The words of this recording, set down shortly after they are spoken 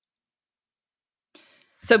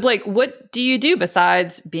So, Blake, what do you do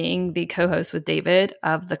besides being the co-host with David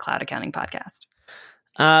of the Cloud Accounting Podcast?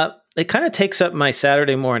 It kind of takes up my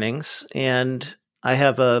Saturday mornings, and I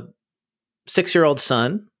have a 6-year-old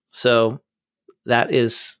son, so that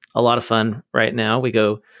is a lot of fun right now. We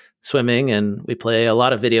go swimming and we play a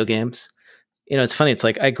lot of video games. It's funny. It's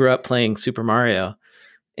like I grew up playing Super Mario,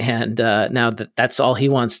 and now that's all he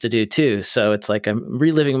wants to do too. So it's like I'm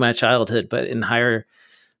reliving my childhood, but in higher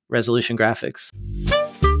resolution graphics.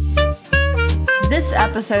 This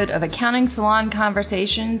episode of Accounting Salon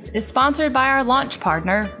Conversations is sponsored by our launch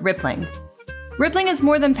partner, Rippling. Rippling is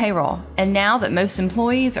more than payroll, and now that most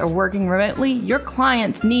employees are working remotely, your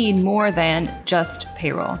clients need more than just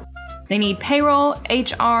payroll. They need payroll,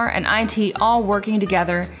 HR, and IT all working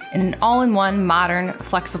together in an all-in-one, modern,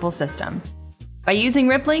 flexible system. By using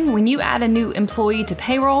Rippling, when you add a new employee to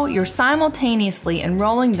payroll, you're simultaneously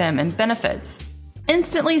enrolling them in benefits,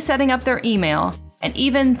 instantly setting up their email, and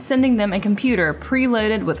even sending them a computer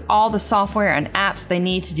preloaded with all the software and apps they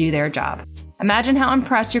need to do their job. Imagine how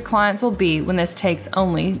impressed your clients will be when this takes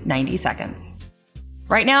only 90 seconds.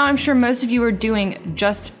 Right now, I'm sure most of you are doing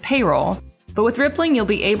just payroll, but with Rippling, you'll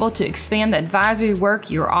be able to expand the advisory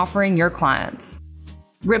work you're offering your clients.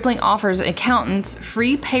 Rippling offers accountants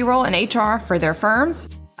free payroll and HR for their firms,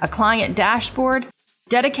 a client dashboard,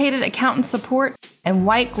 dedicated accountant support, and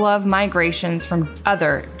white glove migrations from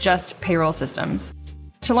other just payroll systems.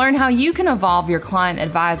 To learn how you can evolve your client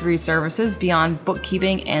advisory services beyond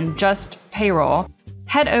bookkeeping and just payroll,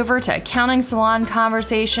 head over to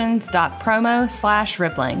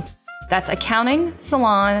accountingsalonconversations.promo/rippling. That's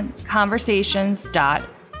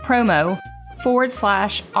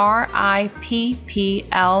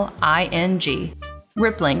accountingsalonconversations.promo/RIPPLING.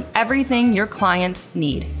 Rippling, everything your clients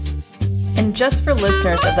need. And just for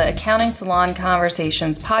listeners of the Accounting Salon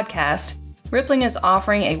Conversations podcast, Rippling is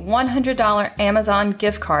offering a $100 Amazon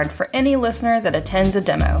gift card for any listener that attends a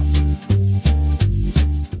demo.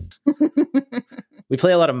 We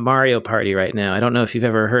play a lot of Mario Party right now. I don't know if you've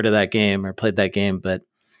ever heard of that game or played that game, but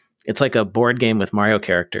it's like a board game with Mario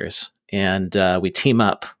characters. And we team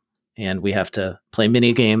up and we have to play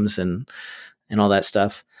mini games and all that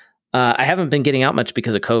stuff. I haven't been getting out much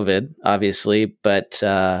because of COVID, obviously, but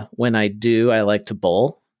when I do, I like to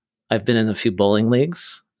bowl. I've been in a few bowling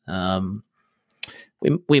leagues.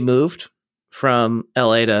 We moved from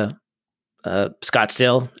LA to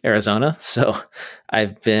Scottsdale, Arizona. So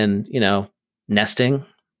I've been, nesting,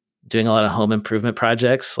 doing a lot of home improvement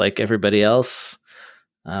projects like everybody else.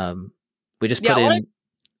 We just put in.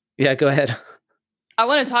 Yeah, go ahead. I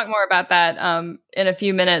want to talk more about that in a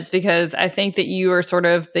few minutes, because I think that you are sort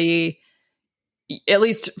of at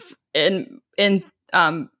least in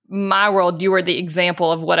my world, you are the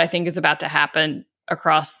example of what I think is about to happen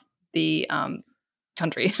across the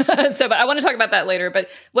country. But I want to talk about that later. But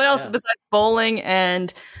what else besides bowling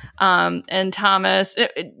and Thomas?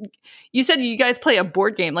 You said you guys play a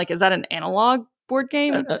board game. Like, is that an analog board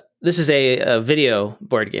game? This is a video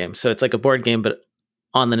board game. So it's like a board game, but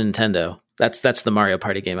on the Nintendo. That's the Mario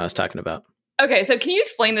Party game I was talking about. Okay, so can you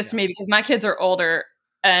explain this to me, because my kids are older,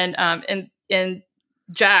 and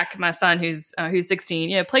Jack, my son, who's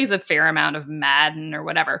 16, plays a fair amount of Madden or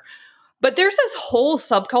whatever. But there's this whole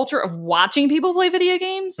subculture of watching people play video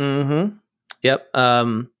games. Mm-hmm. Yep.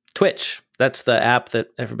 Twitch. That's the app that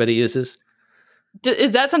everybody uses.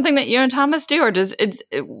 Is that something that you and Thomas do, or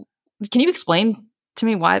can you explain to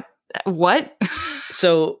me what?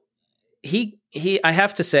 So I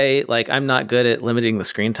have to say, like, I'm not good at limiting the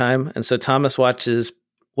screen time. And so Thomas watches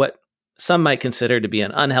what some might consider to be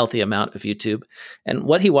an unhealthy amount of YouTube. And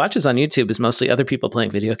what he watches on YouTube is mostly other people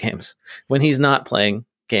playing video games when he's not playing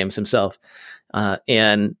games himself.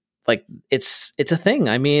 And like, it's a thing.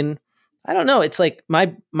 I mean, I don't know. It's like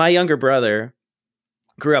my younger brother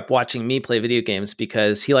grew up watching me play video games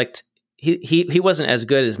because he wasn't as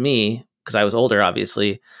good as me because I was older,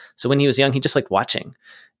 obviously. So when he was young, he just liked watching.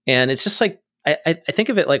 And it's just like, I think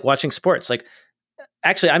of it like watching sports. Like,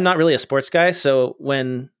 actually, I'm not really a sports guy. So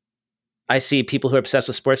when I see people who are obsessed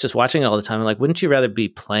with sports just watching it all the time, I'm like, wouldn't you rather be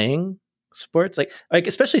playing sports? Like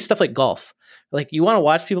especially stuff like golf. Like, you want to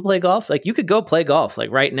watch people play golf? Like, you could go play golf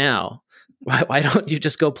like right now. Why don't you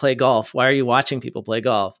just go play golf? Why are you watching people play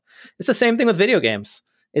golf? It's the same thing with video games.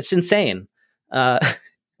 It's insane. We're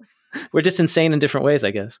just insane in different ways,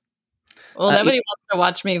 I guess. Well, nobody wants to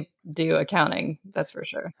watch me do accounting. That's for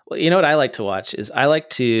sure. Well, you know what I like to watch is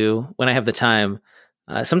when I have the time,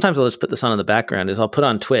 sometimes I'll just put this on in the background, is I'll put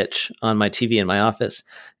on Twitch on my TV in my office,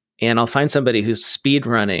 and I'll find somebody who's speed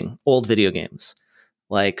running old video games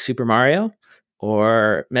like Super Mario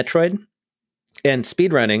or Metroid. And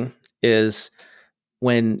speed running is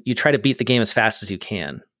when you try to beat the game as fast as you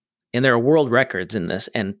can. And there are world records in this,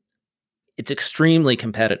 and it's extremely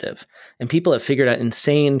competitive. And people have figured out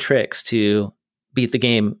insane tricks to beat the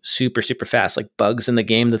game super, super fast, like bugs in the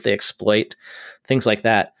game that they exploit, things like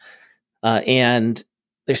that. And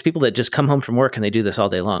there's people that just come home from work and they do this all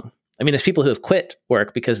day long. I mean, there's people who have quit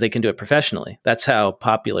work because they can do it professionally. That's how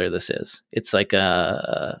popular this is. It's like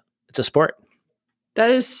it's a sport. That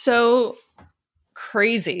is so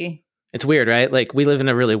crazy. It's weird, right? Like, we live in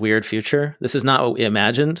a really weird future. This is not what we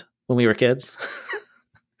imagined when we were kids.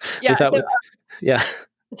 Yeah. Yeah.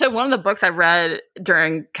 So one of the books I read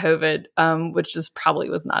during COVID, which just probably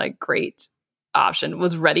was not a great option,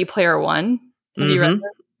 was Ready Player One. Have you read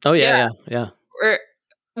that? Oh yeah.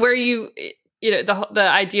 Where the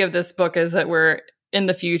idea of this book is that we're in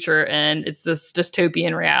the future and it's this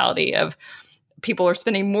dystopian reality of people are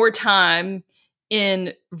spending more time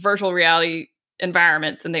in virtual reality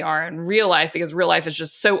environments than they are in real life, because real life is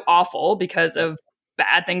just so awful because of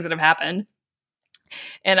bad things that have happened.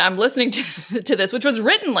 And I'm listening to this, which was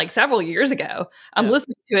written like several years ago. I'm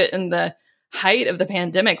listening to it in the height of the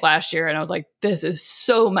pandemic last year, and I was like, this is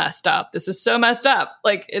so messed up. This is so messed up.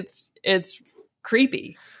 Like, it's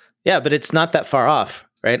creepy. Yeah, but it's not that far off,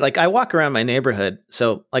 right? Like, I walk around my neighborhood.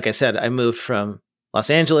 So, like I said, I moved from Los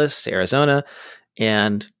Angeles to Arizona,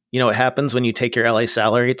 and you know what happens when you take your LA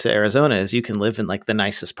salary to Arizona is you can live in like the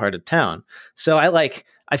nicest part of town. So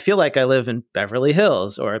I feel like I live in Beverly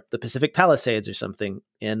Hills or the Pacific Palisades or something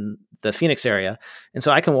in the Phoenix area. And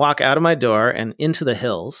so I can walk out of my door and into the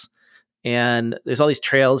hills, and there's all these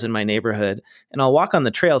trails in my neighborhood, and I'll walk on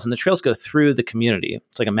the trails, and the trails go through the community.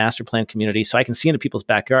 It's like a master plan community. So I can see into people's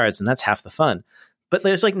backyards, and that's half the fun. But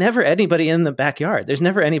there's like never anybody in the backyard. There's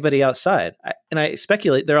never anybody outside. And I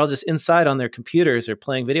speculate they're all just inside on their computers or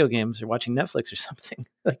playing video games or watching Netflix or something.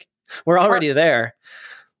 Like, we're already there.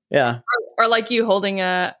 Yeah. Or like you holding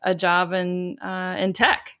a job in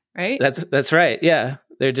tech, right? That's right. Yeah.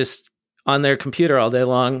 They're just on their computer all day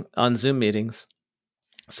long on Zoom meetings.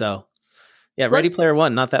 So yeah, Ready Player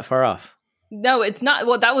One, not that far off. No, it's not.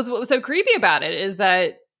 Well, that was what was so creepy about it, is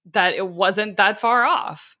that it wasn't that far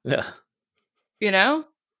off. Yeah. You know?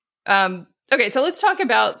 Okay, so let's talk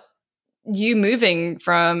about you moving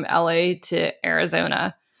from LA to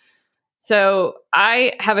Arizona. So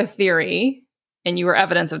I have a theory, and you were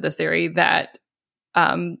evidence of this theory, that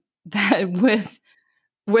that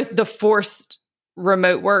with the forced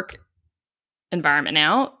remote work environment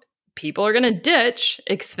now, people are going to ditch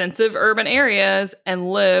expensive urban areas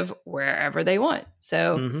and live wherever they want.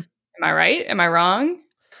 So am I right? Am I wrong?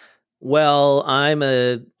 Well, I'm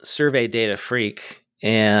a survey data freak,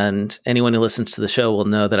 and anyone who listens to the show will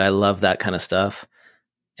know that I love that kind of stuff.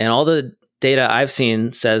 And all the data I've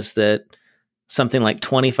seen says that something like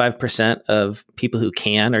 25% of people who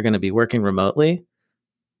can are going to be working remotely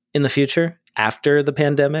in the future after the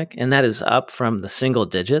pandemic. And that is up from the single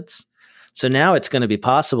digits. So now it's going to be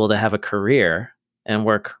possible to have a career and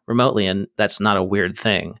work remotely. And that's not a weird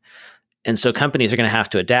thing. And so companies are going to have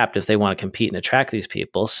to adapt if they want to compete and attract these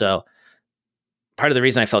people. So part of the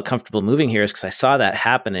reason I felt comfortable moving here is because I saw that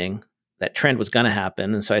happening, that trend was going to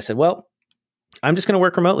happen. And so I said, well, I'm just going to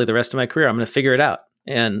work remotely the rest of my career. I'm going to figure it out.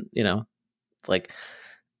 And, you know, like,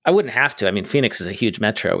 I wouldn't have to. I mean, Phoenix is a huge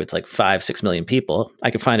metro. It's like 5-6 million people.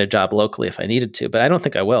 I could find a job locally if I needed to, but I don't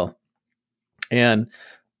think I will. And,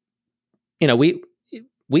 you know,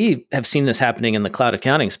 we have seen this happening in the cloud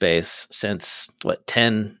accounting space since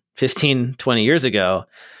 10, 15, 20 years ago.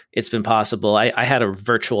 It's been possible. I had a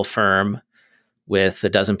virtual firm with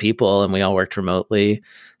 12 people, and we all worked remotely.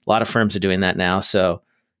 A lot of firms are doing that now. So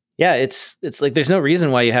yeah, it's like, there's no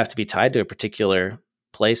reason why you have to be tied to a particular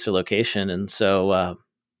place or location. And so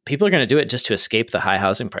people are going to do it just to escape the high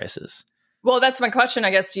housing prices. Well, that's my question, I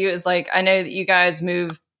guess, to you, is like, I know that you guys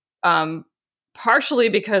moved partially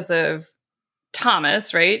because of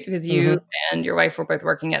Thomas, right? Because you and your wife were both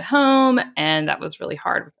working at home, and that was really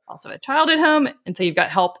hard. Also a child at home. And so you've got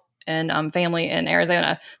help and family in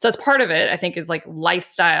Arizona. So that's part of it, I think, is like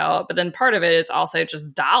lifestyle. But then part of it is also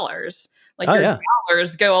just dollars. Like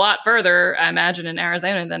dollars go a lot further, I imagine, in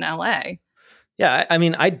Arizona than LA. Yeah. I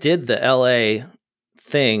mean, I did the LA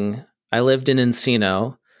thing. I lived in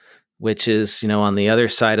Encino, which is, you know, on the other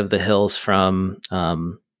side of the hills from,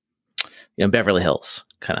 Beverly Hills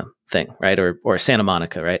kind of thing, right? Or Santa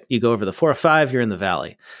Monica, right? You go over the 405, you're in the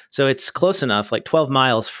valley. So it's close enough, like 12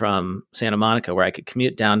 miles from Santa Monica, where I could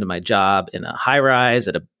commute down to my job in a high rise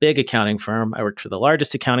at a big accounting firm. I worked for the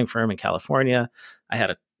largest accounting firm in California. I had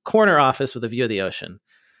a corner office with a view of the ocean.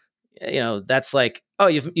 You know, that's like, oh,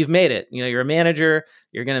 you've made it. You know, you're a manager,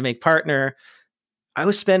 you're going to make partner. I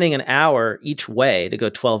was spending an hour each way to go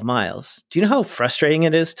 12 miles. Do you know how frustrating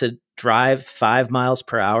it is to drive 5 miles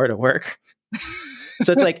per hour to work?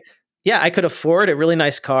 So it's like, yeah, I could afford a really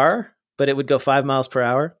nice car, but it would go 5 miles per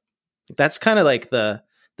hour. That's kind of like the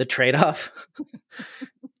trade-off.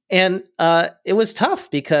 And it was tough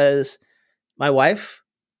because my wife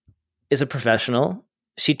is a professional.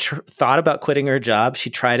 She thought about quitting her job. She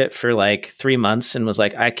tried it for like 3 months and was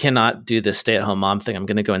like, I cannot do this stay-at-home mom thing. I'm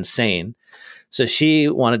going to go insane. So she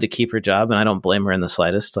wanted to keep her job, and I don't blame her in the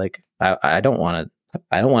slightest. Like, I don't want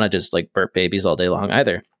to just like burp babies all day long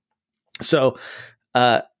either. So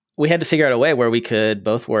we had to figure out a way where we could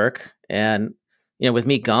both work. And, with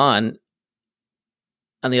me gone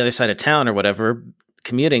on the other side of town or whatever,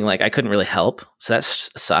 commuting, like I couldn't really help. So that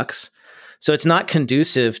sucks. So it's not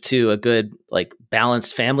conducive to a good, like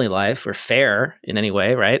balanced family life or fair in any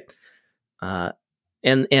way. Right.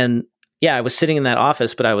 And yeah, I was sitting in that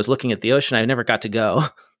office, but I was looking at the ocean. I never got to go.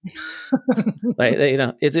 Like,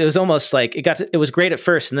 it was almost like it was great at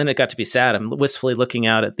first, and then it got to be sad. I'm wistfully looking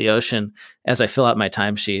out at the ocean as I fill out my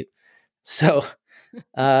timesheet. So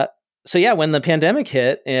yeah, when the pandemic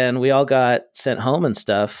hit and we all got sent home and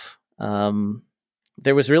stuff,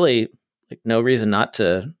 there was really like no reason not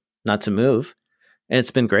to move, and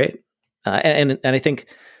it's been great. And I think,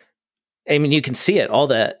 I mean, you can see it. All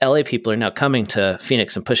the LA people are now coming to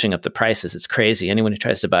Phoenix and pushing up the prices. It's crazy. Anyone who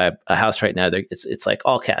tries to buy a house right now, it's like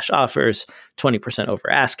all cash offers, 20%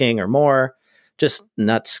 over asking or more, just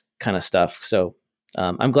nuts kind of stuff. So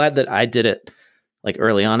I'm glad that I did it like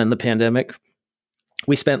early on in the pandemic.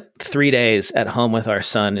 We spent 3 days at home with our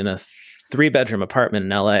son in a 3-bedroom apartment in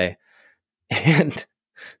LA. And,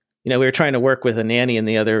 we were trying to work with a nanny on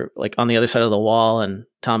the other side of the wall, and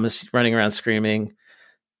Thomas running around screaming.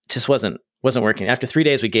 Just wasn't working. After 3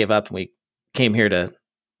 days, we gave up and we came here to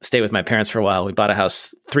stay with my parents for a while. We bought a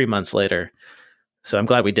house 3 months later. So I'm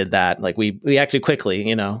glad we did that. Like we actually quickly,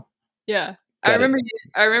 Yeah. I remember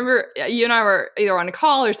you and I were either on a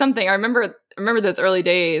call or something. I remember those early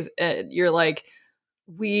days. You're like,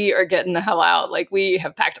 we are getting the hell out. Like, we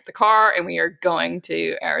have packed up the car and we are going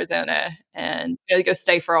to Arizona and go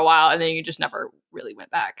stay for a while. And then you just never really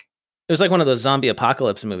went back. It was like one of those zombie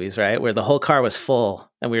apocalypse movies, right? Where the whole car was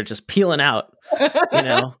full and we were just peeling out,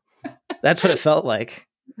 That's what it felt like.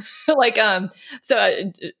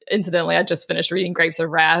 Incidentally, I just finished reading Grapes of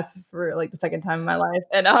Wrath for like the second time in my life.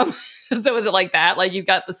 And so was it like that? Like, you've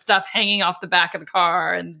got the stuff hanging off the back of the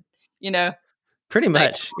car and, Pretty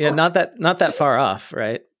much. Yeah, not that far off,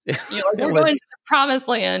 right? We're going to the promised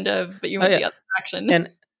land but you went the other direction.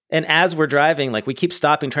 And as we're driving, like we keep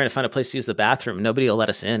stopping, trying to find a place to use the bathroom. Nobody will let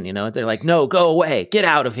us in. They're like, no, go away, get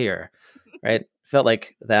out of here. Right. Felt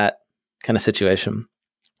like that kind of situation.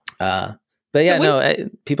 But yeah,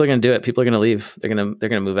 people are going to do it. People are going to leave. They're going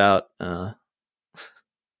to move out.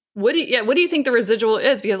 What do you think the residual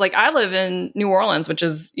is? Because like I live in New Orleans, which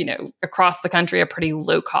is, across the country, a pretty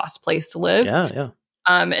low cost place to live. Yeah. Yeah.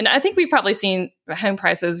 And I think we've probably seen home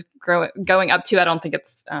prices going up too. I don't think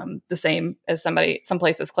it's the same as some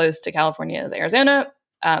places close to California as Arizona.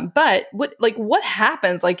 But what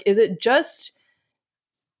happens? Like, is it just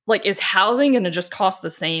like, is housing going to just cost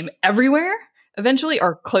the same everywhere eventually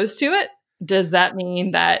or close to it? Does that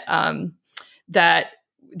mean that that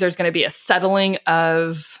there's going to be a settling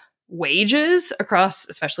of wages across,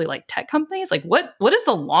 especially like tech companies? Like, what is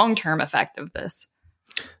the long-term effect of this?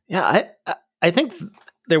 Yeah, I think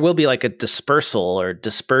there will be like a dispersal or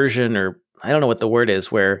dispersion, or I don't know what the word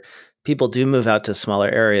is, where people do move out to smaller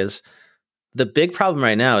areas. The big problem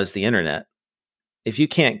right now is the internet. If you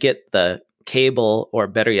can't get the cable or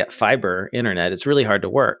better yet, fiber internet, it's really hard to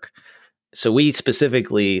work. So we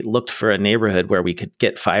specifically looked for a neighborhood where we could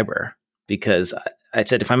get fiber because I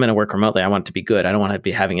said, if I'm going to work remotely, I want it to be good. I don't want to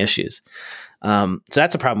be having issues. So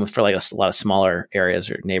that's a problem for like a lot of smaller areas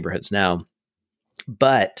or neighborhoods now.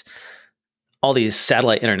 But all these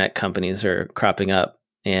satellite internet companies are cropping up,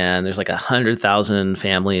 and there's like 100,000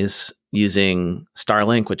 families using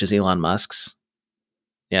Starlink, which is Elon Musk's.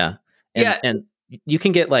 Yeah. And you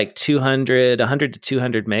can get like 100 to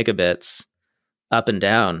 200 megabits up and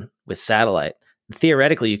down with satellite.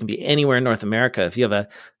 Theoretically, you can be anywhere in North America. If you have a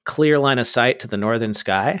clear line of sight to the northern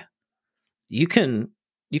sky, you can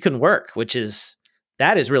work,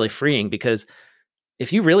 that is really freeing, because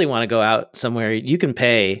if you really want to go out somewhere, you can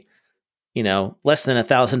pay, less than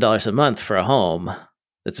 $1,000 a month for a home.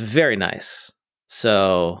 That's very nice.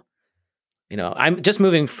 So, I'm just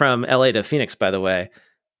moving from LA to Phoenix, by the way.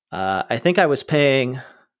 I think I was paying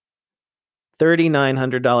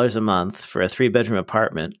 $3,900 a month for a 3-bedroom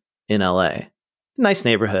apartment in LA. Nice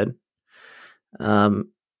neighborhood.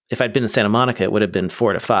 If I'd been in Santa Monica, it would have been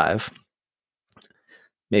 4 to 5.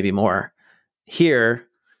 maybe more. Here,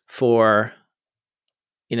 for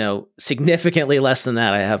significantly less than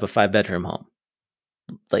that, I have a 5-bedroom home.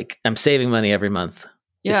 Like, I'm saving money every month.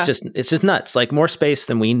 Yeah. It's just nuts. Like, more space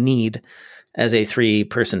than we need as a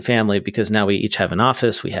 3-person family, because now we each have an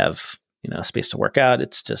office. We have, space to work out.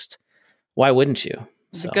 It's just, why wouldn't you?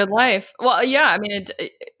 It's a good life. Well, yeah. I mean,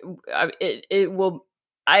 it will.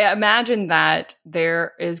 I imagine that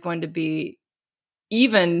there is going to be,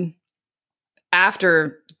 even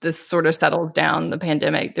after this sort of settles down, the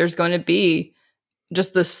pandemic, there's going to be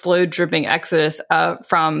just the slow dripping exodus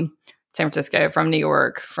from San Francisco, from New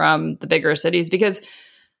York, from the bigger cities, because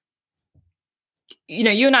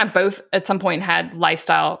you and I both at some point had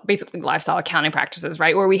basically lifestyle accounting practices,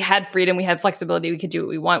 right? Where we had freedom, we had flexibility, we could do what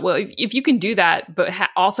we want. Well, if you can do that, but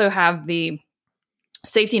also have the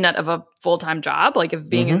safety net of a full-time job, like if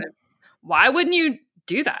being in why wouldn't you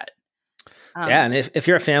do that? Yeah. And if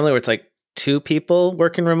you're a family where it's like 2 people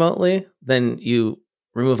working remotely, then you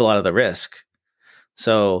remove a lot of the risk.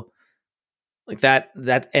 So like that,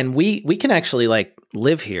 and we can actually like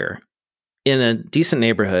live here in a decent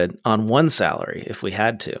neighborhood on one salary if we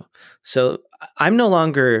had to. So I'm no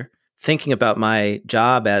longer thinking about my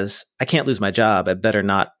job as, I can't lose my job. I better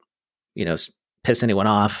not, piss anyone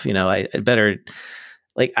off. I better,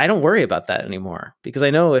 like, I don't worry about that anymore, because I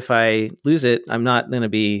know if I lose it, I'm not going to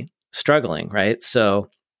be struggling. Right. So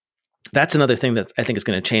that's another thing that I think is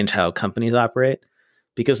going to change how companies operate,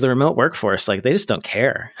 because the remote workforce, like, they just don't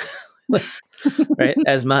care right,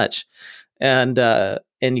 as much.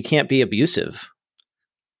 And you can't be abusive.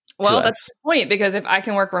 Well, that's the point, because if I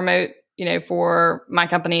can work remote, for my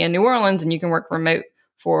company in New Orleans, and you can work remote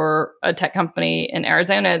for a tech company in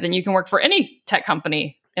Arizona, then you can work for any tech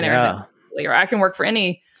company in Arizona, or I can work for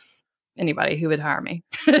anybody who would hire me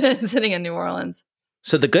sitting in New Orleans.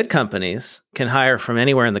 So the good companies can hire from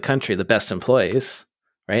anywhere in the country the best employees,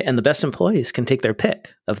 right? And the best employees can take their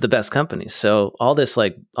pick of the best companies. So all these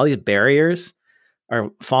barriers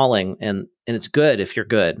are falling, and it's good if you're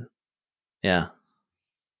good. Yeah.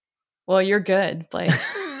 Well, you're good, Blake.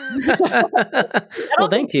 Well,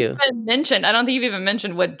 thank you. I don't think you've even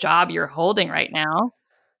mentioned what job you're holding right now.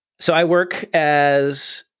 So I work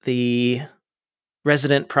as the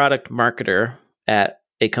resident product marketer at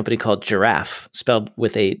a company called Giraffe, spelled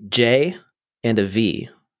with a J and a V.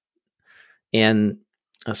 And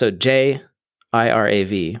so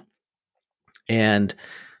JIRAV. And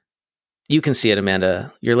you can see it,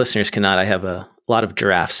 Amanda. Your listeners cannot. I have a lot of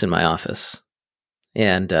giraffes in my office.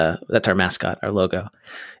 And that's our mascot, our logo.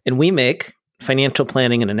 And we make financial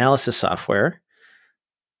planning and analysis software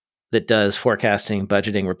that does forecasting,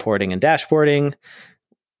 budgeting, reporting, and dashboarding.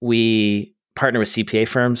 We partner with CPA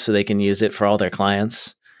firms so they can use it for all their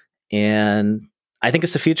clients. And I think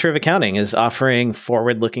it's the future of accounting, is offering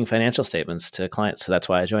forward-looking financial statements to clients. So that's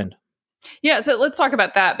why I joined. Yeah. So let's talk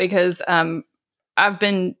about that, because I've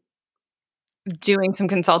been doing some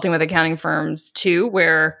consulting with accounting firms too,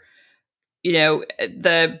 where,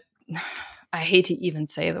 I hate to even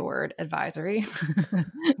say the word advisory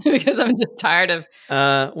because I'm just tired of.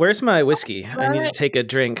 Where's my whiskey? I need to take a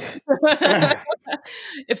drink.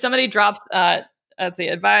 If somebody drops, let's see,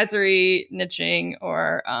 advisory, niching,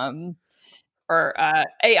 or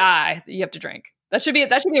AI, you have to drink. That should be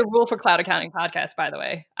a rule for Cloud Accounting Podcast, by the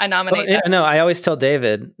way. I nominate. Well, no, I always tell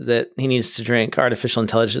David that he needs to drink artificial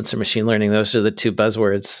intelligence or machine learning. Those are the 2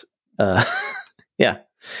 buzzwords. Yeah.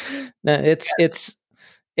 No, it's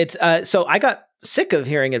so I got sick of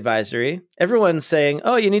hearing advisory. Everyone's saying,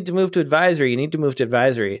 "Oh, you need to move to advisory. You need to move to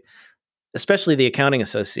advisory." Especially the accounting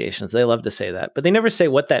associations, they love to say that, but they never say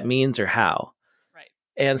what that means or how. Right.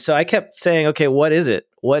 And so I kept saying, "Okay, what is it?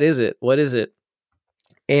 What is it? What is it?"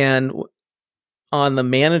 And on the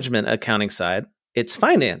management accounting side, it's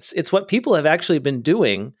finance. It's what people have actually been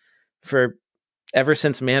doing for ever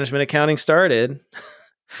since management accounting started.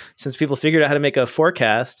 Since people figured out how to make a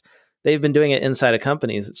forecast, they've been doing it inside of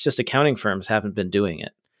companies. It's just accounting firms haven't been doing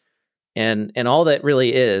it. And all that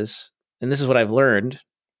really is, and this is what I've learned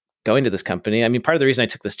going to this company. I mean, part of the reason I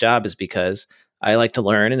took this job is because I like to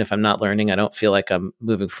learn. And if I'm not learning, I don't feel like I'm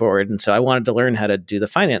moving forward. And so I wanted to learn how to do the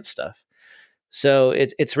finance stuff. So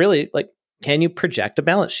it's really like, can you project a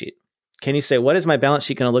balance sheet? Can you say, what is my balance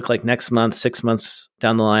sheet going to look like next month, 6 months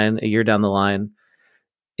down the line, a year down the line?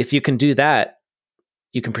 If you can do that,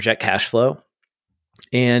 you can project cash flow,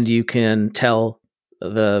 and you can tell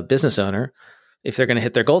the business owner if they're going to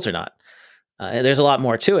hit their goals or not. And there's a lot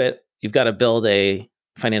more to it. You've got to build a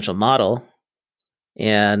financial model,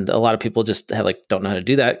 and a lot of people just don't know how to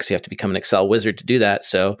do that because you have to become an Excel wizard to do that.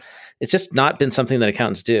 So it's just not been something that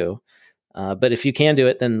accountants do. But if you can do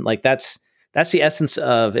it, then that's that's the essence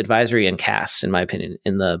of advisory and CAS, in my opinion,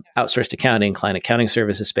 in the outsourced accounting, client accounting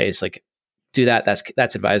services space. Like, do that.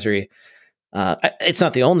 That's advisory. It's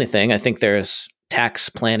not the only thing. I think there's tax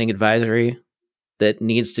planning advisory that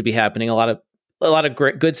needs to be happening. A lot of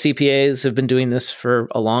good CPAs have been doing this for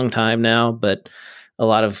a long time now, but a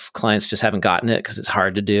lot of clients just haven't gotten it because it's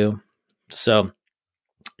hard to do. So,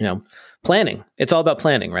 planning. It's all about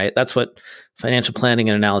planning, right? That's what financial planning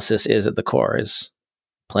and analysis is at the core, is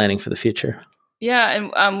planning for the future. Yeah,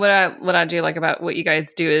 and what I do like about what you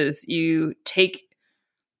guys do is you take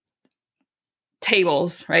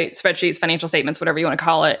tables, right? Spreadsheets, financial statements, whatever you want to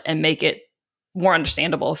call it, and make it more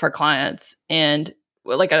understandable for clients, and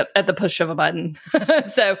like at the push of a button.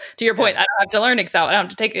 So to your point, I don't have to learn Excel. I don't have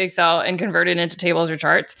to take Excel and convert it into tables or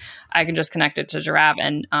charts. I can just connect it to Giraffe,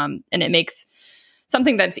 and it makes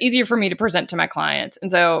something that's easier for me to present to my clients. And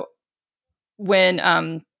so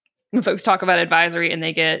when folks talk about advisory and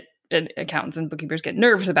they get accountants and bookkeepers get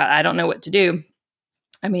nervous about it, I don't know what to do.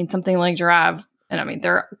 I mean, something like Giraffe, and I mean,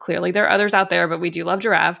 there are others out there, but we do love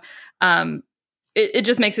Giraffe. It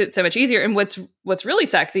just makes it so much easier. And what's really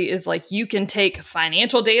sexy is like you can take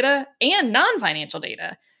financial data and non-financial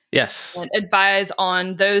data. Yes. And advise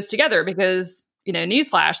on those together, because,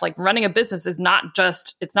 newsflash, like running a business it's not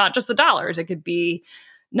just the dollars. It could be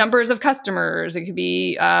numbers of customers. It could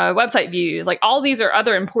be website views. Like all these are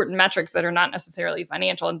other important metrics that are not necessarily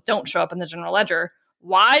financial and don't show up in the general ledger.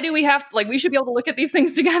 Why do we have we should be able to look at these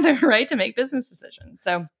things together, right? To make business decisions.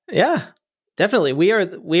 So yeah. Definitely. We are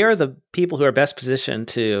the people who are best positioned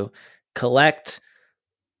to collect,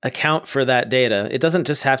 account for that data. It doesn't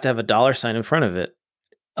just have to have a dollar sign in front of it.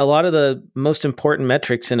 A lot of the most important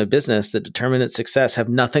metrics in a business that determine its success have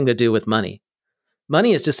nothing to do with money.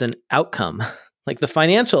 Money is just an outcome. Like the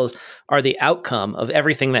financials are the outcome of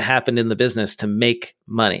everything that happened in the business to make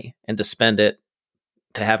money and to spend it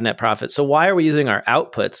to have net profit. So why are we using our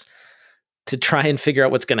outputs to try and figure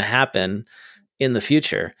out what's going to happen in the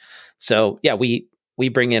future? So yeah, we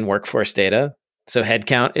bring in workforce data. So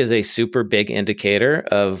headcount is a super big indicator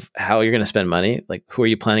of how you're going to spend money. Like, who are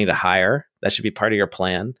you planning to hire? That should be part of your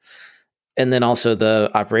plan. And then also the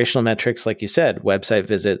operational metrics, like you said, website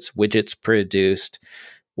visits, widgets produced,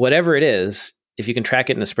 whatever it is. If you can track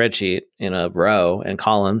it in a spreadsheet in a row and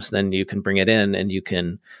columns, then you can bring it in and you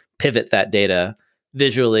can pivot that data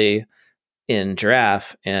visually in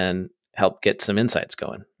Giraffe and help get some insights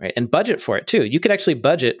going, right? And budget for it too. You could actually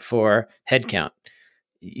budget for headcount.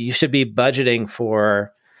 You should be budgeting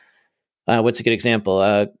for what's a good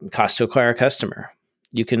example? Cost to acquire a customer.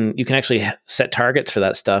 You can actually set targets for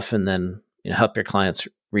that stuff and then help your clients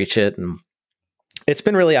reach it. And it's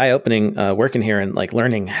been really eye-opening working here and like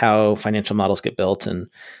learning how financial models get built and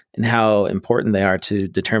how important they are to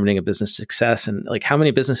determining a business success, and like how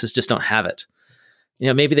many businesses just don't have it.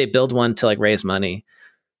 Maybe they build one to like raise money,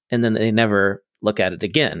 and then they never look at it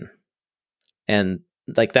again. And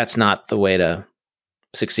like, that's not the way to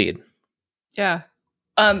succeed. Yeah.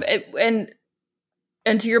 And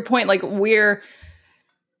to your point, like a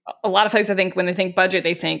lot of folks, I think when they think budget,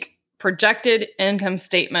 they think projected income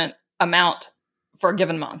statement amount for a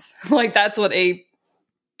given month. Like that's what a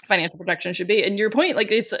financial projection should be. And your point,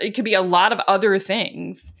 like it could be a lot of other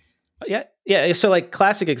things. Yeah. Yeah. So like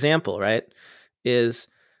classic example, right, is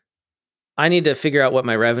I need to figure out what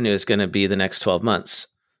my revenue is going to be the next 12 months.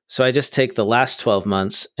 So I just take the last 12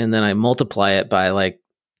 months and then I multiply it by like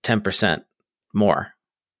 10% more,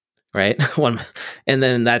 right? And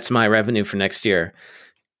then that's my revenue for next year.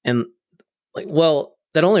 And like, well,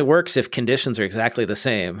 that only works if conditions are exactly the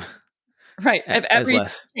same. Right. If everything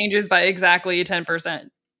changes by exactly 10%.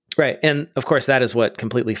 Right. And of course, that is what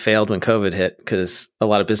completely failed when COVID hit, because a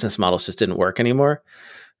lot of business models just didn't work anymore.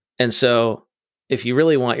 And so if you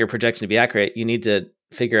really want your projection to be accurate, you need to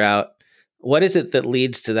figure out what is it that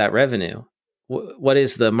leads to that revenue? What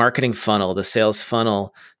is the marketing funnel, the sales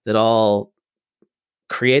funnel that all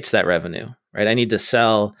creates that revenue, right? I need to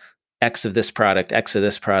sell X of this product, X of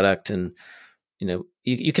this product. And,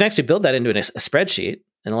 you can actually build that into a spreadsheet.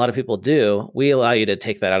 And a lot of people do. We allow you to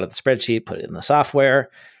take that out of the spreadsheet, put it in the software,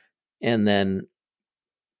 and then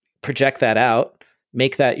project that out,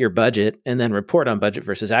 make that your budget, and then report on budget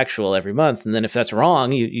versus actual every month. And then if that's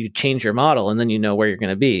wrong, you change your model, and then you know where you're going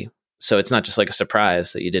to be. So it's not just like a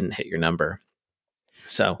surprise that you didn't hit your number.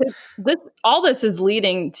 So all this is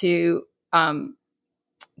leading to or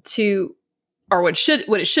what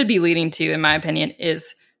it should be leading to, in my opinion,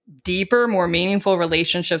 is deeper, more meaningful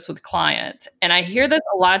relationships with clients. And I hear this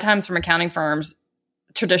a lot of times from accounting firms,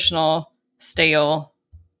 traditional, stale,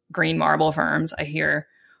 green marble firms. I hear,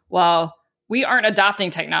 well, we aren't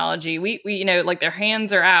adopting technology. We like their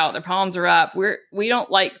hands are out, their palms are up. We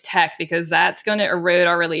don't like tech because that's going to erode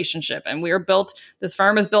our relationship. And this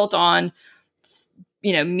firm is built on,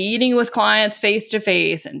 meeting with clients face to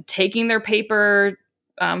face and taking their paper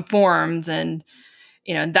forms, and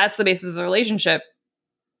that's the basis of the relationship.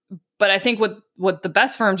 But I think what the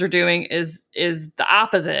best firms are doing is the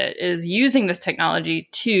opposite, is using this technology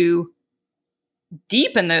to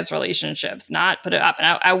deepen those relationships, not put it up.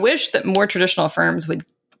 And I wish that more traditional firms would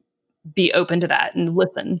be open to that and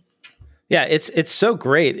listen. Yeah, it's so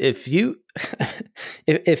great if you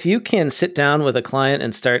if you can sit down with a client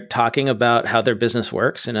and start talking about how their business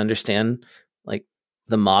works and understand like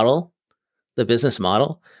the business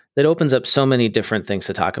model, that opens up so many different things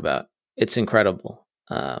to talk about. It's incredible.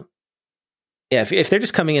 If they're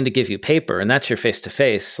just coming in to give you paper and that's your face to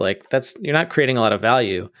face, like you're not creating a lot of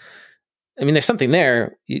value. I mean, there's something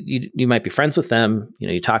there. You might be friends with them,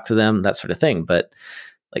 you talk to them, that sort of thing. But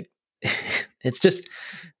like, it's just,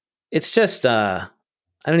 I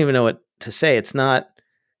don't even know what to say.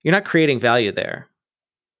 You're not creating value there.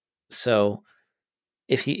 So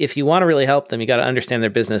if you want to really help them, you got to understand their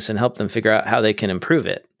business and help them figure out how they can improve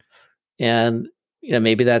it. And,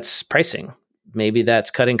 maybe that's pricing, maybe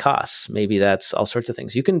that's cutting costs, maybe that's all sorts of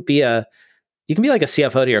things. You can be like a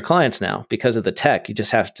CFO to your clients now because of the tech. You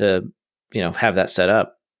just have to, have that set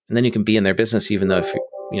up, and then you can be in their business, even though if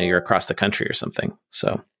you're across the country or something.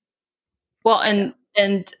 So, well, and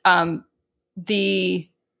the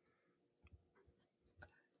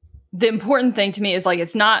important thing to me is like,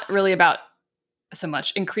 it's not really about so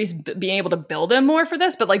much being able to bill them more for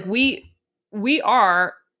this, but like we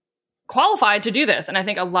are qualified to do this. And I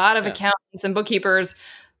think a lot of accountants and bookkeepers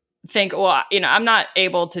think, well, I'm not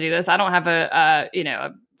able to do this. I don't have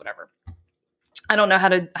whatever. I don't know how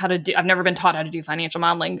to do, I've never been taught how to do financial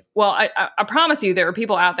modeling. Well, I promise you, there are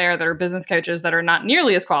people out there that are business coaches that are not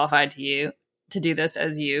nearly as qualified to do this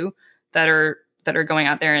as you, that are going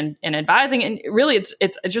out there and advising. And really it's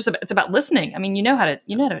about listening. I mean,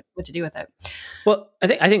 what to do with it. Well,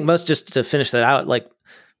 I think most, just to finish that out, like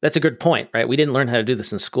that's a good point, right? We didn't learn how to do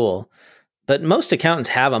this in school, but most accountants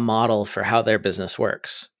have a model for how their business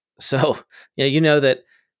works. So, that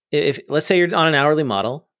if let's say you're on an hourly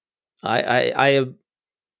model,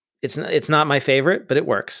 it's not my favorite, but it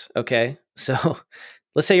works. Okay. So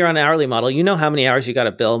let's say you're on an hourly model, how many hours you got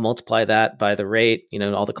to bill, multiply that by the rate,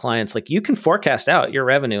 all the clients, like you can forecast out your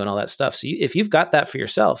revenue and all that stuff. So if you've got that for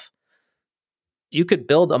yourself, you could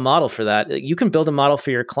build a model for that. You can build a model for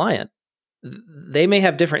your client. They may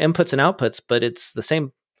have different inputs and outputs, but it's the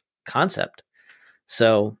same concept.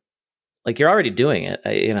 So like you're already doing it,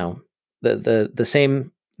 the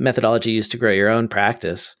same methodology used to grow your own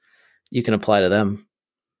practice, you can apply to them.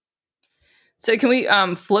 So can we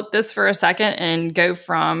flip this for a second and go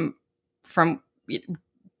from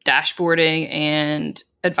dashboarding and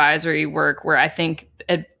advisory work, where I think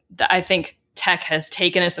tech has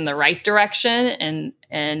taken us in the right direction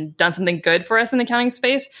and done something good for us in the accounting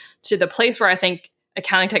space, to the place where I think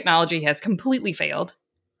accounting technology has completely failed,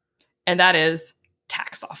 and that is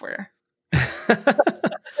tax software.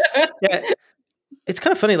 Yeah, it's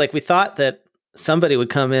kind of funny. Like we thought that somebody would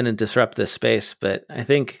come in and disrupt this space, but I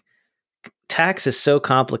think tax is so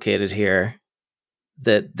complicated here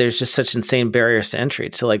that there's just such insane barriers to entry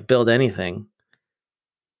to like build anything.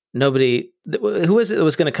 Who was it that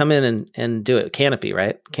was going to come in and do it? Canopy,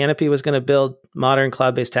 right? Canopy was going to build modern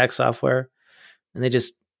cloud-based tax software, and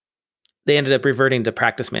they ended up reverting to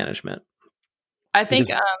practice management. I think,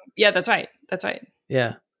 that's right. That's right.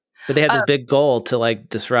 Yeah. But they had this big goal to like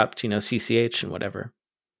disrupt, CCH and whatever.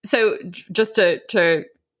 So just to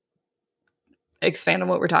expand on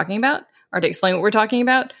what we're talking about, or to explain what we're talking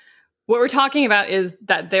about is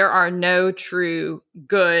that there are no true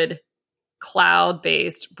good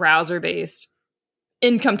cloud-based, browser-based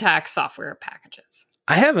income tax software packages.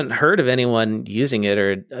 I haven't heard of anyone using it,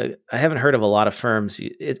 or I haven't heard of a lot of firms.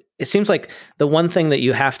 It seems like the one thing that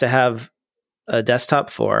you have to have a desktop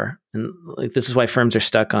for, and like this is why firms are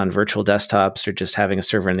stuck on virtual desktops or just having a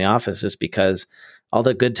server in the office, is because all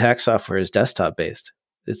the good tax software is desktop based.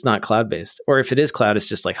 It's not cloud based, or if it is cloud, it's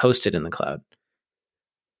just like hosted in the cloud.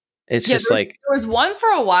 It's there was one for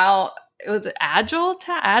a while. It was Agile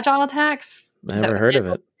Tax. I never heard of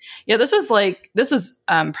it. Yeah, this was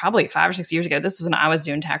probably 5 or 6 years ago. This was when I was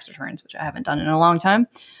doing tax returns, which I haven't done in a long time.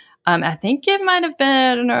 I think it might have been,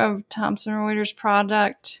 I don't know, Thomson Reuters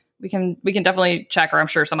product. We can definitely check, or I'm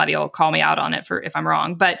sure somebody will call me out on it if I'm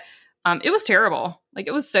wrong. But it was terrible. Like,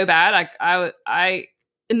 it was so bad. I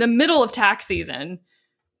in the middle of tax season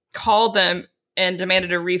called them and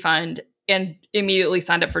demanded a refund, and immediately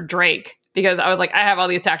signed up for Drake because I was like, I have all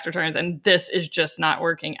these tax returns and this is just not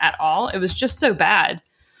working at all. It was just so bad.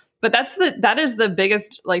 But that is the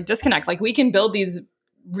biggest like disconnect. Like we can build these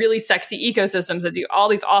really sexy ecosystems that do all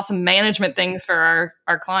these awesome management things for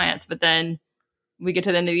our clients, but then we get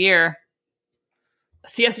to the end of the year,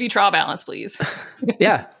 CSV trial balance, please.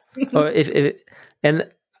 Yeah. Or and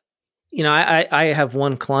you know, I have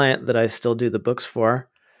one client that I still do the books for,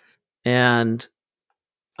 and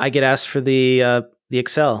I get asked for the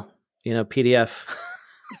Excel, PDF,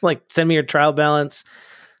 like send me your trial balance,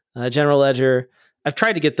 general ledger. I've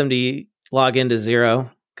tried to get them to log into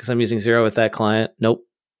Xero because I'm using Xero with that client. Nope,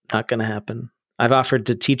 not going to happen. I've offered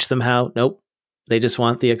to teach them how. Nope, they just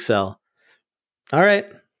want the Excel. All right.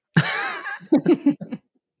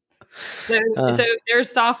 So if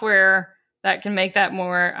there's software that can make that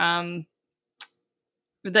more,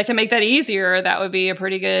 that can make that easier, that would be a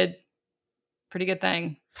pretty good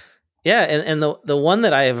thing. Yeah, and the one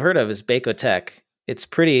that I have heard of is Bacotech. It's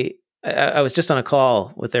pretty. I was just on a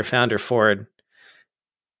call with their founder Ford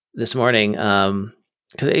this morning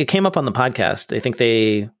because it came up on the podcast. I think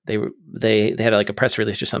they had like a press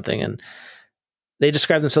release or something, and they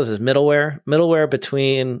describe themselves as middleware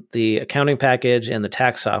between the accounting package and the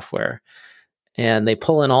tax software, and they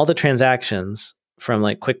pull in all the transactions from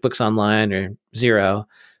like QuickBooks Online or Xero,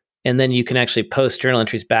 and then you can actually post journal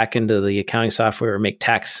entries back into the accounting software or make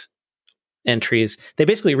tax entries. They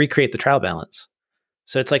basically recreate the trial balance.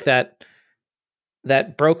 So it's like that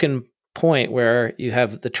broken point where you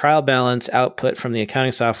have the trial balance output from the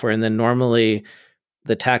accounting software, and then normally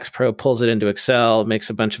the tax pro pulls it into Excel, makes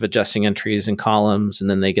a bunch of adjusting entries and columns, and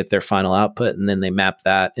then they get their final output, and then they map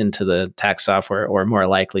that into the tax software, or more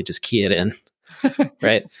likely just key it in.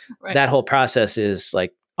 Right? Right. That whole process is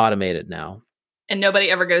like automated now. And nobody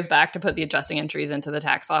ever goes back to put the adjusting entries into the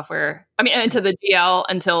tax software. I mean, into the GL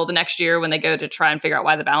until the next year when they go to try and figure out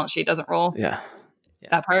why the balance sheet doesn't roll. Yeah.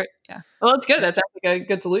 That part. Yeah. Well, that's good. That's actually a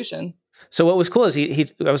good solution. So what was cool is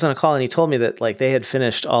I was on a call and he told me that like they had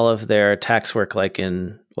finished all of their tax work like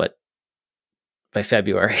by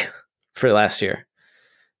February for last year.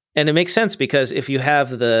 And it makes sense because if you have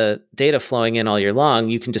the data flowing in all year long,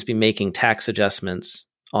 you can just be making tax adjustments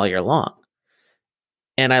all year long.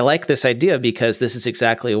 And I like this idea because this is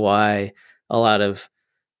exactly why a lot of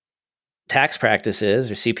tax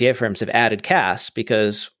practices or CPA firms have added CAS,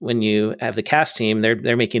 because when you have the CAS team,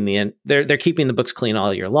 they're making they're keeping the books clean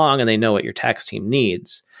all year long, and they know what your tax team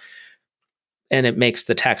needs. And it makes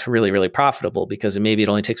the tax really, really profitable because maybe it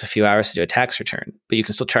only takes a few hours to do a tax return, but you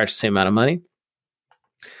can still charge the same amount of money.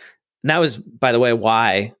 And that was, by the way,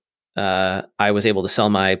 why I was able to sell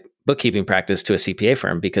my bookkeeping practice to a CPA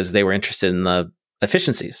firm, because they were interested in the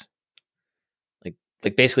efficiencies.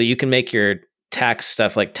 Like basically you can make your tax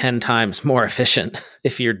stuff like 10 times more efficient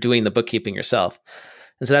if you're doing the bookkeeping yourself.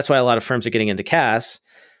 And so that's why a lot of firms are getting into CAS.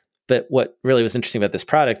 But what really was interesting about this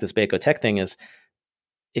product, this Bacotech thing, is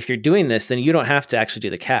if you're doing this, then you don't have to actually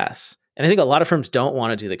do the CAS. And I think a lot of firms don't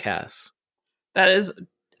want to do the CAS. That is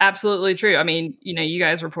absolutely true. I mean, you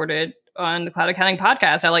guys reported on the Cloud Accounting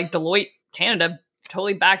podcast how like Deloitte Canada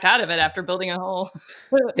totally backed out of it after building a whole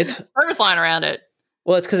service line around it.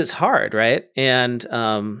 Well, it's because it's hard, right? And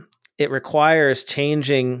it requires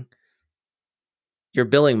changing your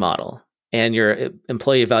billing model and your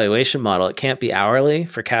employee evaluation model. It can't be hourly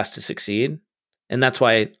for CAS to succeed. And that's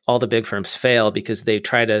why all the big firms fail, because they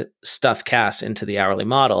try to stuff CAS into the hourly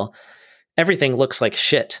model. Everything looks like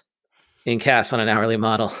shit in CAS on an hourly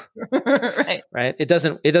model. Right? It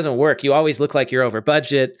doesn't work. You always look like you're over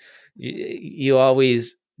budget. You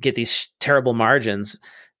always get these terrible margins.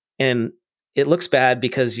 And it looks bad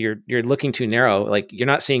because you're looking too narrow. Like you're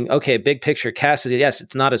not seeing, okay, big picture CAS is, yes,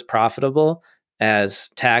 it's not as profitable as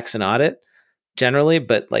tax and audit generally,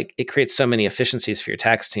 but like it creates so many efficiencies for your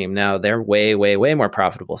tax team. Now they're way, way, way more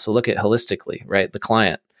profitable. So look at holistically, right? The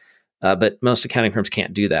client. But most accounting firms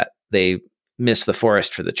can't do that. They miss the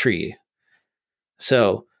forest for the tree.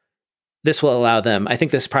 So this will allow them, I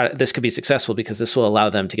think this could be successful because this will allow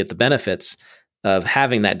them to get the benefits of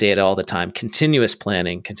having that data all the time, continuous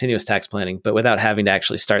planning, continuous tax planning, but without having to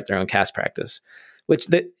actually start their own CAS practice, which,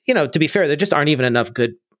 to be fair, there just aren't even enough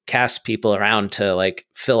good CAS people around to like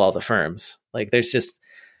fill all the firms. Like there's just,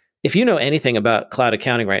 if you know anything about cloud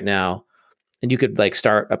accounting right now and you could like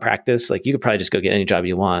start a practice, like you could probably just go get any job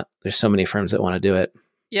you want. There's so many firms that want to do it.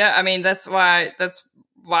 Yeah. I mean, that's why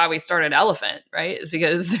we started Elephant, right? Is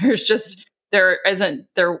because there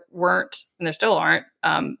weren't, and there still aren't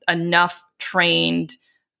enough trained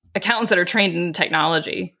accountants that are trained in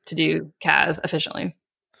technology to do CAS efficiently.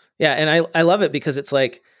 Yeah. And I love it because it's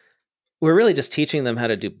like, we're really just teaching them how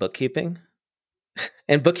to do bookkeeping.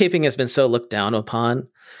 And bookkeeping has been so looked down upon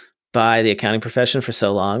by the accounting profession for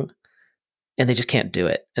so long, and they just can't do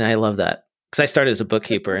it. And I love that, because I started as a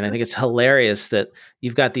bookkeeper, and I think it's hilarious that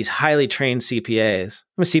you've got these highly trained CPAs.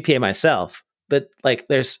 I'm a CPA myself, but like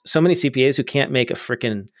there's so many CPAs who can't make a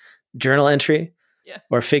freaking journal entry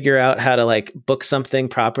or figure out how to like book something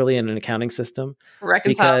properly in an accounting system, or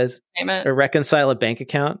reconcile a bank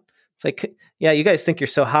account. It's like, yeah, you guys think you're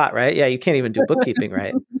so hot, right? Yeah, you can't even do bookkeeping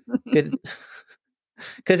right. Good.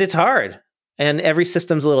 Because it's hard, and every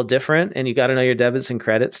system's a little different, and you got to know your debits and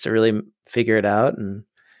credits to really figure it out. And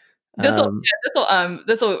this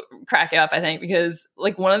will crack you up, I think, because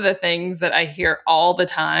like one of the things that I hear all the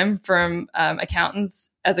time from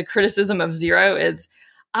accountants as a criticism of Xero is,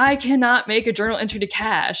 I cannot make a journal entry to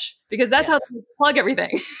cash, because that's how they plug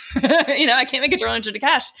everything. I can't make a journal entry to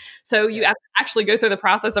cash. So you have to actually go through the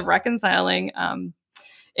process of reconciling.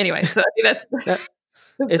 Anyway, so I think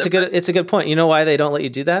it's a good point. You know why they don't let you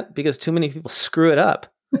do that? Because too many people screw it up.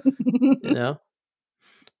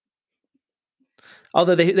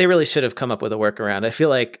 Although they really should have come up with a workaround. I feel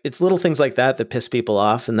like it's little things like that piss people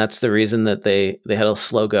off, and that's the reason that they had a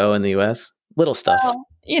slow go in the US. Little stuff. Well,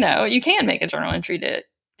 you can make a journal entry to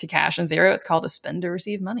cash in Xero. It's called a spend to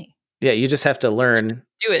receive money. Yeah, you just have to learn.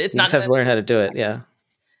 Do it. You just have to learn how to do it. Yeah.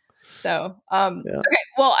 So, okay.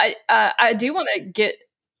 Well, I do want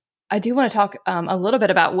to talk a little bit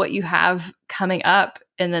about what you have coming up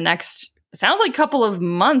in the next, sounds like couple of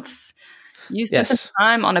months. You spent some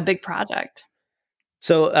time on a big project.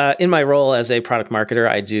 So in my role as a product marketer,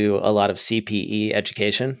 I do a lot of CPE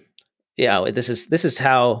education. Yeah, this is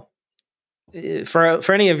how,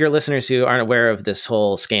 for any of your listeners who aren't aware of this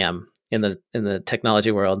whole scam in the technology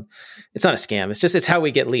world, it's not a scam. It's how we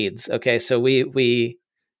get leads. Okay, so we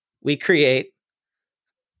create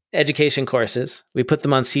education courses. We put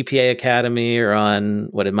them on CPA Academy or on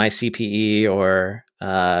My CPE or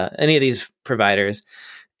any of these providers,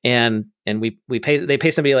 and they pay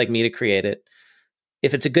somebody like me to create it.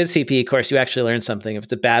 If it's a good CPE course, you actually learn something. If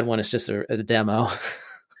it's a bad one, it's just a demo,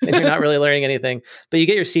 and you're not really learning anything. But you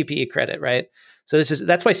get your CPE credit, right? So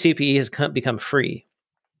that's why CPE has become free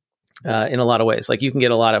in a lot of ways. Like you can get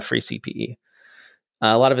a lot of free CPE.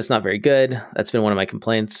 A lot of it's not very good. That's been one of my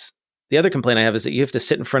complaints. The other complaint I have is that you have to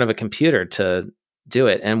sit in front of a computer to do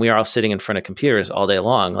it, and we are all sitting in front of computers all day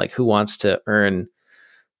long. Like, who wants to earn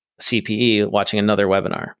CPE watching another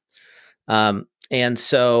webinar? And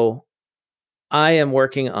so I am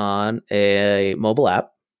working on a mobile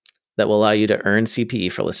app that will allow you to earn CPE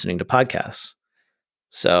for listening to podcasts.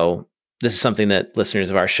 So this is something that listeners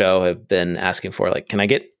of our show have been asking for. Like, can I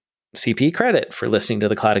get CPE credit for listening to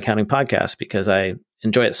the Cloud Accounting Podcast? Because I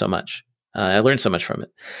enjoy it so much. I learned so much from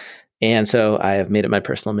it. And so I have made it my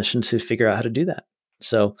personal mission to figure out how to do that.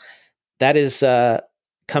 So that is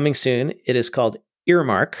coming soon. It is called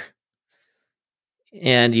Earmark.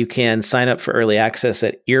 And you can sign up for early access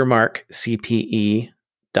at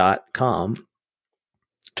earmarkcpe.com.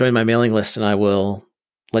 Join my mailing list, and I will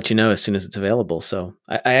let you know as soon as it's available. So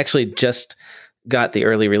I actually just got the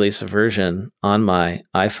early release version on my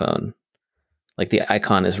iPhone. Like, the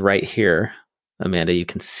icon is right here. Amanda, you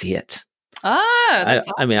can see it. That's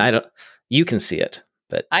awesome. I mean, you can see it,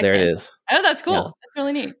 but there it is. Oh, that's cool. Yeah. That's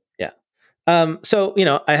really neat. Yeah. So,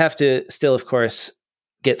 I have to still, of course,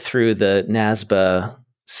 get through the NASBA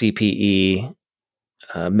CPE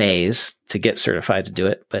maze to get certified to do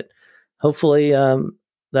it. But hopefully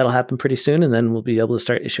that'll happen pretty soon, and then we'll be able to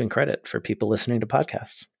start issuing credit for people listening to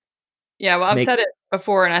podcasts. Yeah, well, I've said it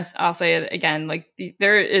before, and I'll say it again. Like,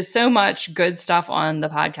 there is so much good stuff on the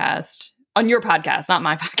podcast, on your podcast, not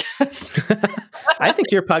my podcast. I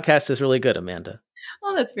think your podcast is really good, Amanda.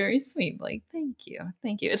 Oh, that's very sweet, Blake. Thank you.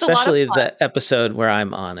 It's especially a lot of fun. The episode where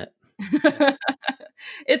I'm on it.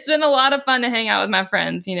 It's been a lot of fun to hang out with my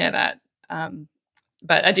friends, you know that.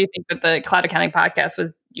 But I do think that the Cloud Accounting Podcast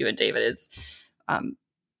with you and David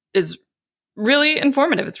is really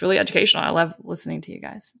informative. It's really educational. I love listening to you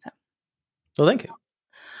guys. So. Well, thank you.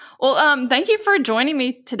 Well, thank you for joining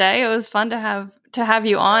me today. It was fun to have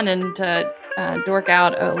you on and to dork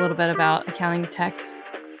out a little bit about accounting tech.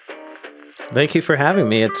 Thank you for having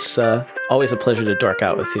me. It's always a pleasure to dork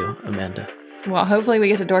out with you, Amanda. Well, hopefully we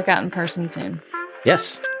get to dork out in person soon.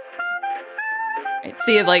 Yes. All right,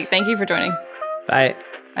 see you, Blake. Thank you for joining. Bye.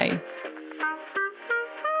 Bye.